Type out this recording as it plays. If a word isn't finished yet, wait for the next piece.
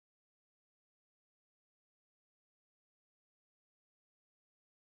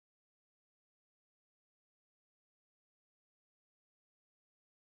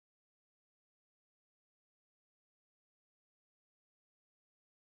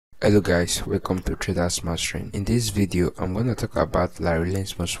Hello guys, welcome to Traders Mastering. In this video, I'm going to talk about Larry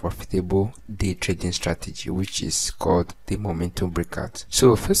Lynn's most profitable day trading strategy, which is called the momentum breakout.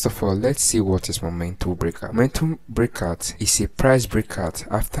 So first of all, let's see what is momentum breakout. Momentum breakout is a price breakout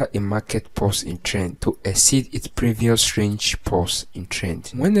after a market pause in trend to exceed its previous range pause in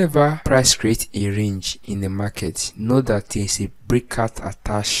trend. Whenever price creates a range in the market, know that there is a breakout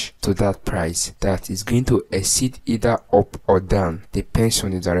attached to that price that is going to exceed either up or down, depends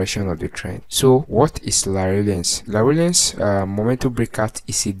on the direction of the trend. So what is Larry Lynn's? Larry Lynn's momentum breakout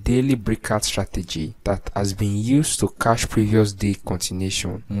is a daily breakout strategy that has been used to catch previous day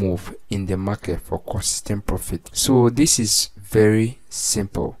continuation move in the market for consistent profit. So this is very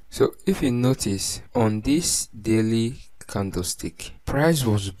simple. So if you notice on this daily candlestick, price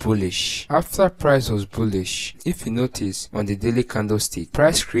was bullish. After price was bullish, if you notice on the daily candlestick,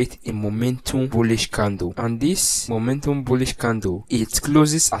 price create a momentum bullish candle, and this momentum bullish candle, it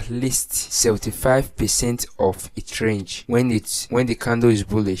closes at least 75% of its range when the candle is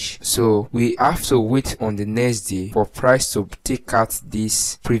bullish. So we have to wait on the next day for price to take out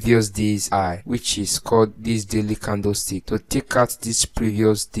this previous day's high, which is called this daily candlestick, to take out this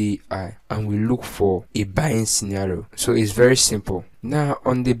previous day high, and we look for a buying scenario. So it's very simple. Now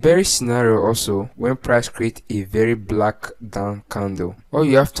on the bearish scenario also, when price creates a very black down candle, all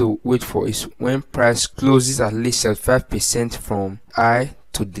you have to wait for is when price closes at least 75% from high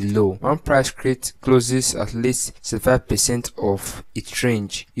to the low. When price closes at least 75% of its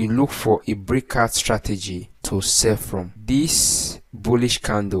range, you look for a breakout strategy to sell from. This bullish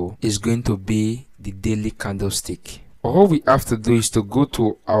candle is going to be the daily candlestick. All we have to do is to go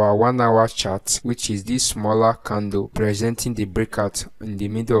to our 1 hour chart, which is this smaller candle presenting the breakout in the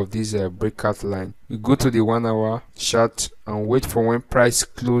middle of this breakout line. We go to the 1 hour chart and wait for when price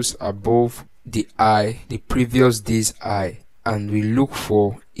close above the high, the previous day's high, and we look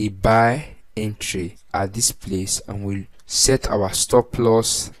for a buy entry at this place, and we'll set our stop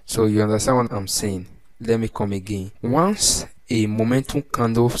loss. So you understand what I'm saying? Let me come again. Once a momentum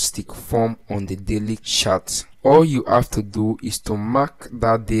candlestick form on the daily chart, all you have to do is to mark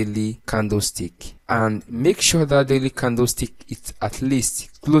that daily candlestick and make sure that daily candlestick is at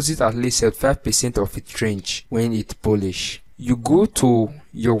least closes at least 75% of its range when it's bullish. You go to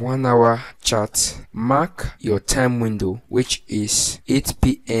your 1 hour chart, mark your time window, which is 8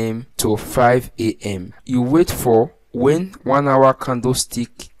 p.m. to 5 a.m. You wait for when 1 hour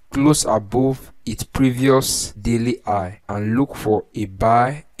candlestick close above its previous daily high and look for a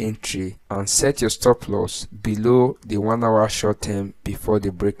buy entry, and set your stop loss below the 1 hour short term before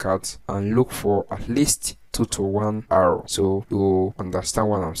the breakout, and look for at least 2 to 1 arrow. So you understand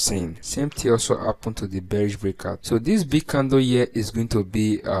what I'm saying. Same thing also happened to the bearish breakout. So this big candle here is going to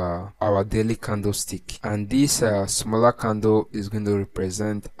be our daily candlestick, and this smaller candle is going to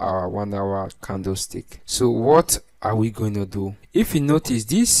represent our 1 hour candlestick. So what are we going to do? If you notice,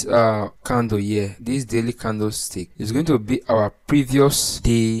 this candle here, this daily candlestick, is going to be our previous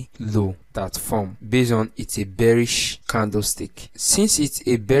day low that form based on it's a bearish candlestick. Since it's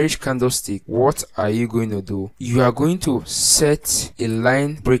a bearish candlestick, what are you going to do? You are going to set a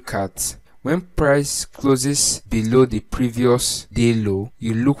line breakout. When price closes below the previous day low,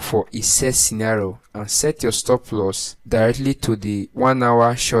 you look for a set scenario and set your stop loss directly to the 1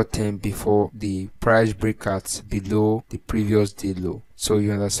 hour short term before the price breakout below the previous day low. So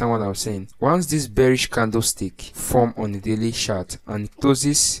you understand what I'm saying? Once this bearish candlestick form on the daily chart and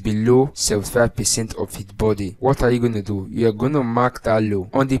closes below 75% of its body, what are you going to do? You are going to mark that low.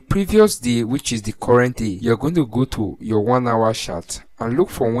 On the previous day, which is the current day, you are going to go to your 1 hour chart and look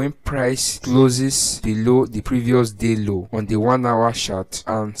for when price closes below the previous day low on the 1 hour chart,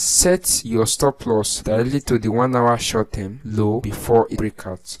 and set your stop loss directly to the 1 hour short term low before it breaks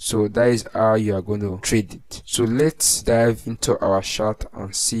out. So that is how you are going to trade it. So let's dive into our chart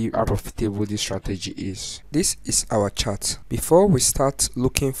and see how profitable this strategy is. This is our chart. Before we start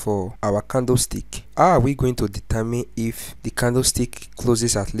looking for our candlestick, how are we going to determine if the candlestick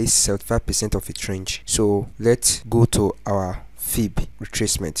closes at least 75% of its range? So let's go to our Fib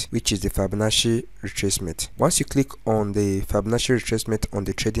retracement, which is the Fibonacci retracement. Once you click on the Fibonacci retracement on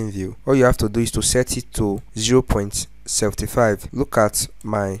the trading view, all you have to do is to set it to 0.75. Look at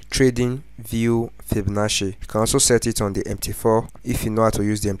my trading view Fibonacci. You can also set it on the MT4 if you know how to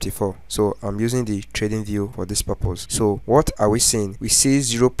use the MT4. So I'm using the trading view for this purpose. So what are we seeing? We see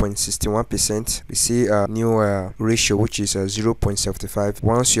 0.61%. We see a new ratio, which is 0.75.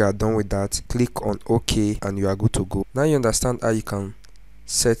 Once you are done with that, click on OK and you are good to go. Now you understand how you can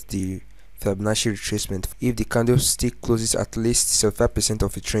set the Fibonacci retracement if the candlestick closes at least 75%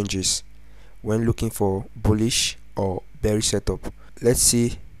 of its ranges when looking for bullish or bearish setup. Let's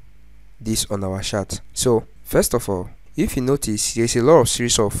see this on our chart. So first of all, if you notice, there's a lot of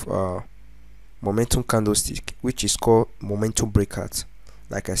series of momentum candlestick which is called momentum breakout.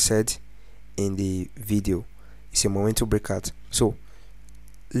 Like I said in the video, it's a momentum breakout. So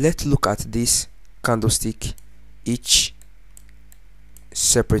let's look at this candlestick each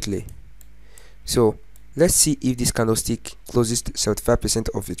separately. So let's see if this candlestick closes 75%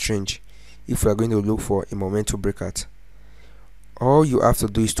 of its range. If we are going to look for a momentum breakout, all you have to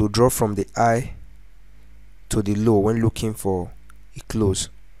do is to draw from the high to the low when looking for a close.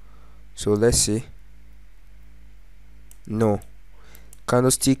 So let's see. No,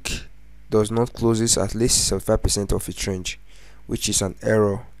 candlestick does not closes at least 75% of its range, which is an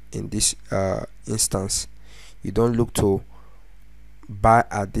error in this instance. You don't look to buy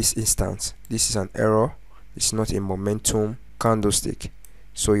at this instance. This is an error. It's not a momentum candlestick.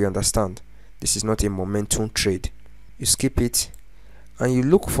 So you understand, this is not a momentum trade. You skip it and you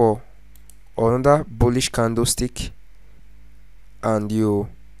look for another bullish candlestick, and you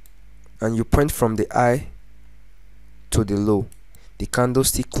point from the high to the low. The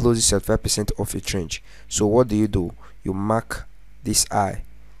candlestick closes 75% of its range. So what do? You mark this high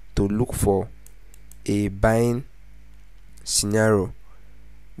to look for a buying scenario,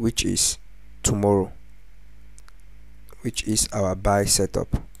 which is tomorrow, which is our buy setup.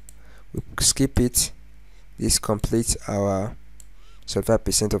 We skip it. This completes our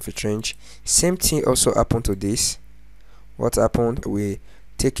 75% of its range. Same thing also happened to this. What happened? We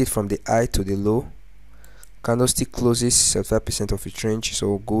take it from the high to the low. Candlestick closes 75% of its range.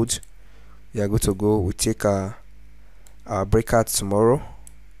 So good, we are good to go. We take our breakout tomorrow.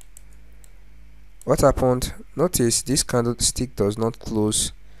 What happened? Notice this candlestick does not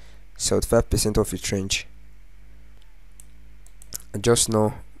close 75% of its range. We just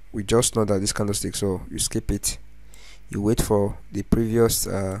know that this candlestick, so you skip it. You wait for the previous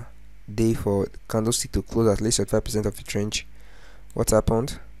day for the candlestick to close at least 75% of its range. What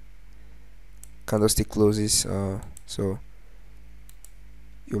happened? Candlestick closes, so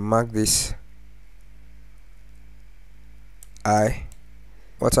you mark this high.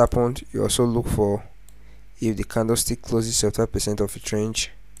 What happened? You also look for if the candlestick closes 75% of its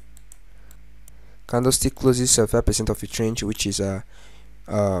range. Candlestick closes 75% of its range, which is a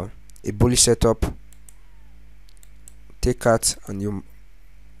bullish setup. Take out and you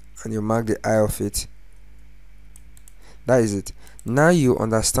mark the high of it. That is it. Now you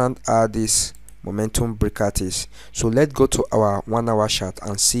understand how this momentum breakout is. So let's go to our 1 hour chart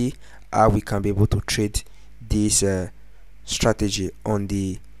and see how we can be able to trade this strategy on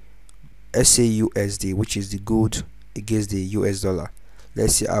the SAUSD, which is the gold against the US dollar.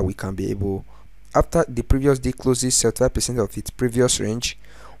 Let's see how we can be able, after the previous day closes 75% of its previous range,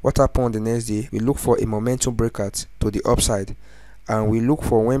 what happened on the next day? We look for a momentum breakout to the upside, and we look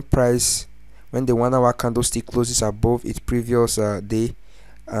for when the 1 hour candlestick closes above its previous day,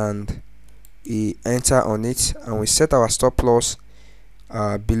 and we enter on it, and we set our stop loss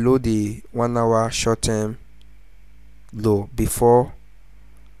below the 1 hour short-term low before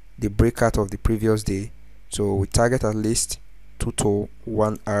the breakout of the previous day. So we target at least 2 to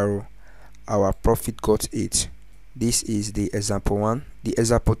 1 arrow. Our profit got 8. This is the example 1. The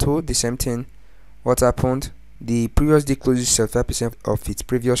example 2, the same thing. What happened? The previous day closes 75% of its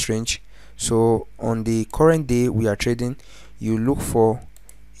previous range. So on the current day we are trading, you look for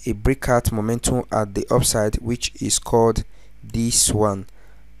a breakout momentum at the upside, which is called this one,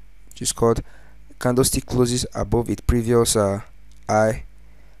 which is called candlestick closes above its previous high.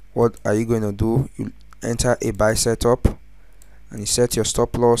 What are you going to do? You enter a buy setup and you set your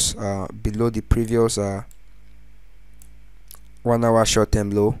stop loss below the previous 1 hour short-term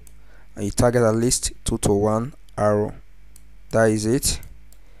low, and you target at least 2 to 1 arrow. That is it.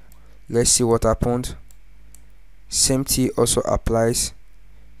 Let's see what happened. Same thing also applies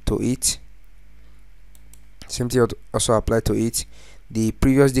to it. The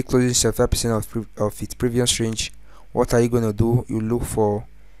previous day closes 75% of its previous range. What are you going to do? You look for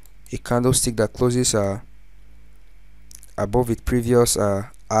a candlestick that closes above its previous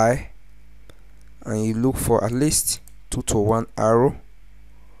high, and you look for at least 2 to 1 arrow,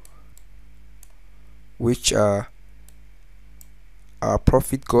 which our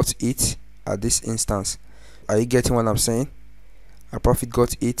profit got it at this instance. Are you getting what I'm saying? Our profit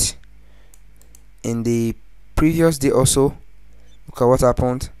got it in the previous day also. Look at what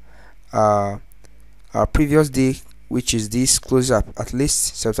happened. Our previous day, which is this, closes up at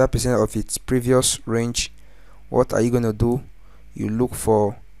least 75% of its previous range. What are you going to do? You look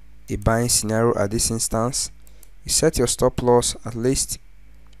for a buying scenario at this instance. You set your stop loss at least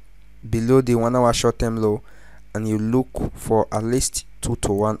below the 1 hour short-term low, and you look for at least 2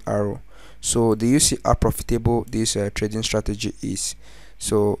 to 1 arrow. So do you see how profitable this trading strategy is?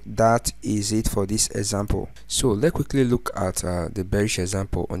 So that is it for this example. So let's quickly look at the bearish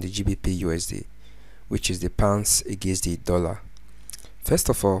example on the GBP USD, which is the pounds against the dollar. First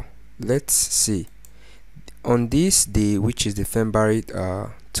of all, let's see on this day, which is the February 2,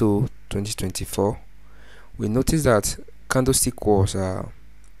 2024, we notice that candlestick was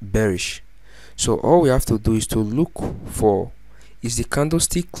bearish. So all we have to do is to look for, is the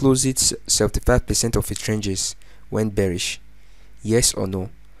candlestick closes 75% of its ranges when bearish? Yes or no?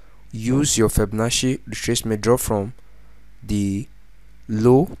 Use your Fibonacci retracement, draw from the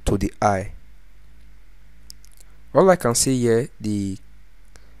low to the high. All I can say here, the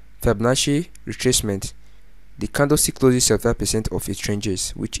Fibonacci retracement, the candlestick closes 75% of its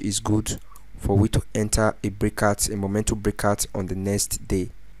ranges, which is good for we to enter a breakout, a momentum breakout on the next day.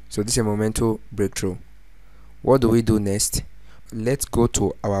 So this is a momentum breakthrough. What do we do next? Let's go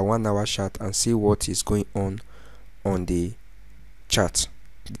to our 1 hour chart and see what is going on the chart.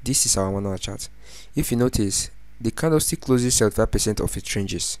 This is our 1 hour chart. If you notice, the candlestick closes 75% of its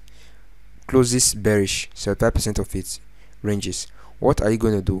ranges, closes bearish 75% of its ranges. What are you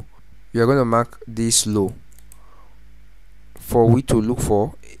going to do? You are going to mark this low for we to look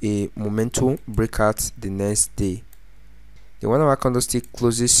for a momentum breakout the next day. The 1 hour candlestick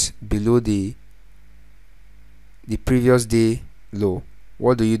closes below the previous day low.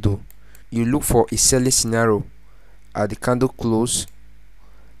 What do? You look for a selling scenario at the candle close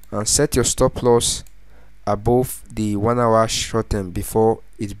and set your stop loss above the 1 hour short term before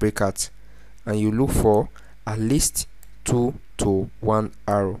it breakout, and you look for at least 2 to 1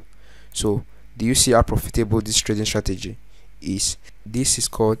 arrow. So do you see how profitable this trading strategy is? This is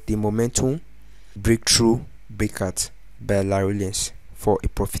called the momentum breakthrough breakout by Larry Lens for a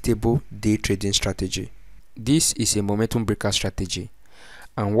profitable day trading strategy. This is a momentum breakout strategy,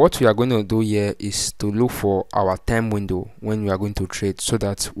 and what we are going to do here is to look for our time window when we are going to trade, so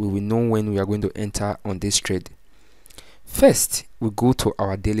that we will know when we are going to enter on this trade. First, we go to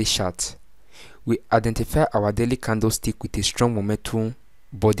our daily chart. We identify our daily candlestick with a strong momentum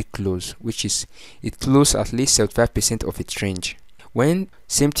body close, which is it closed at least 75% of its range. When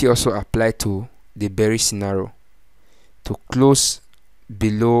same thing also apply to the bearish scenario, to close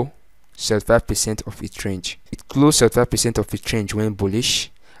below 75% of its range. It closed 75% of its range when bullish,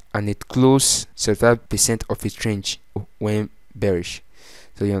 and it closed 75% of its range when bearish.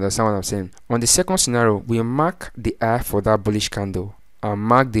 So you understand what I'm saying? On the second scenario, we mark the high for that bullish candle and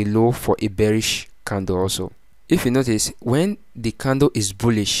mark the low for a bearish candle also. If you notice, when the candle is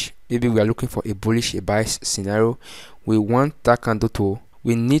bullish, maybe we are looking for a bullish, a buy scenario, we want that candle to,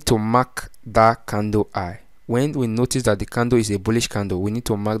 we need to mark that candle high. When we notice that the candle is a bullish candle, we need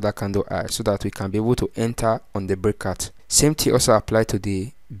to mark that candle high so that we can be able to enter on the breakout. Same thing also apply to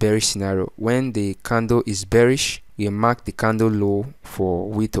the bearish scenario. When the candle is bearish, we mark the candle low for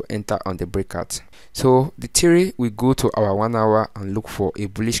we to enter on the breakout. So the theory, we go to our 1 hour and look for a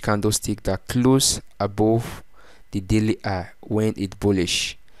bullish candlestick that close above the daily high when it's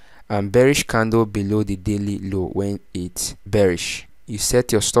bullish, and bearish candle below the daily low when it's bearish. You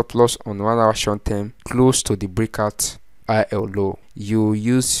set your stop loss on 1 hour short term close to the breakout high or low. You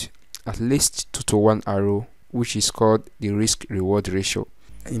use at least 2 to 1 arrow, which is called the risk reward ratio.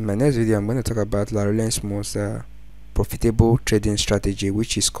 In my next video, I'm going to talk about Larry Lens' most profitable trading strategy,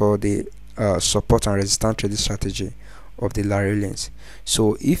 which is called the support and resistance trading strategy of the Larry Lens.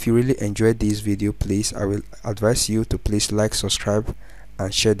 So if you really enjoyed this video, please, I will advise you to please like, subscribe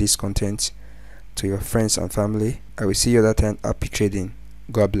and share this content to your friends and family. I will see you that time. Happy trading.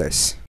 God bless.